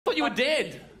thought you were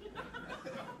dead.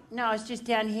 No, I was just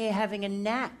down here having a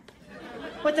nap.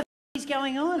 What the is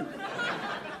going on?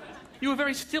 You were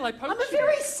very still. I poked I'm a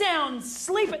very sound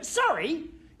sleeper. Sorry,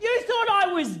 you thought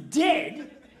I was dead,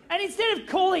 and instead of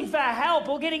calling for help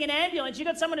or getting an ambulance, you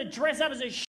got someone to dress up as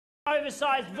a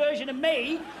oversized version of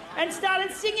me and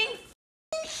started singing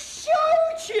show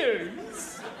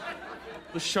tunes.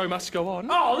 The show must go on.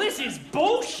 Oh, this is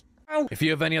bullshit. If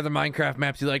you have any other Minecraft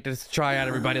maps you'd like to try out,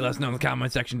 everybody, let us know in the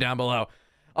comment section down below.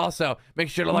 Also, make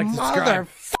sure to like, subscribe.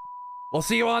 We'll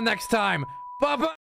see you all next time. Bye-bye.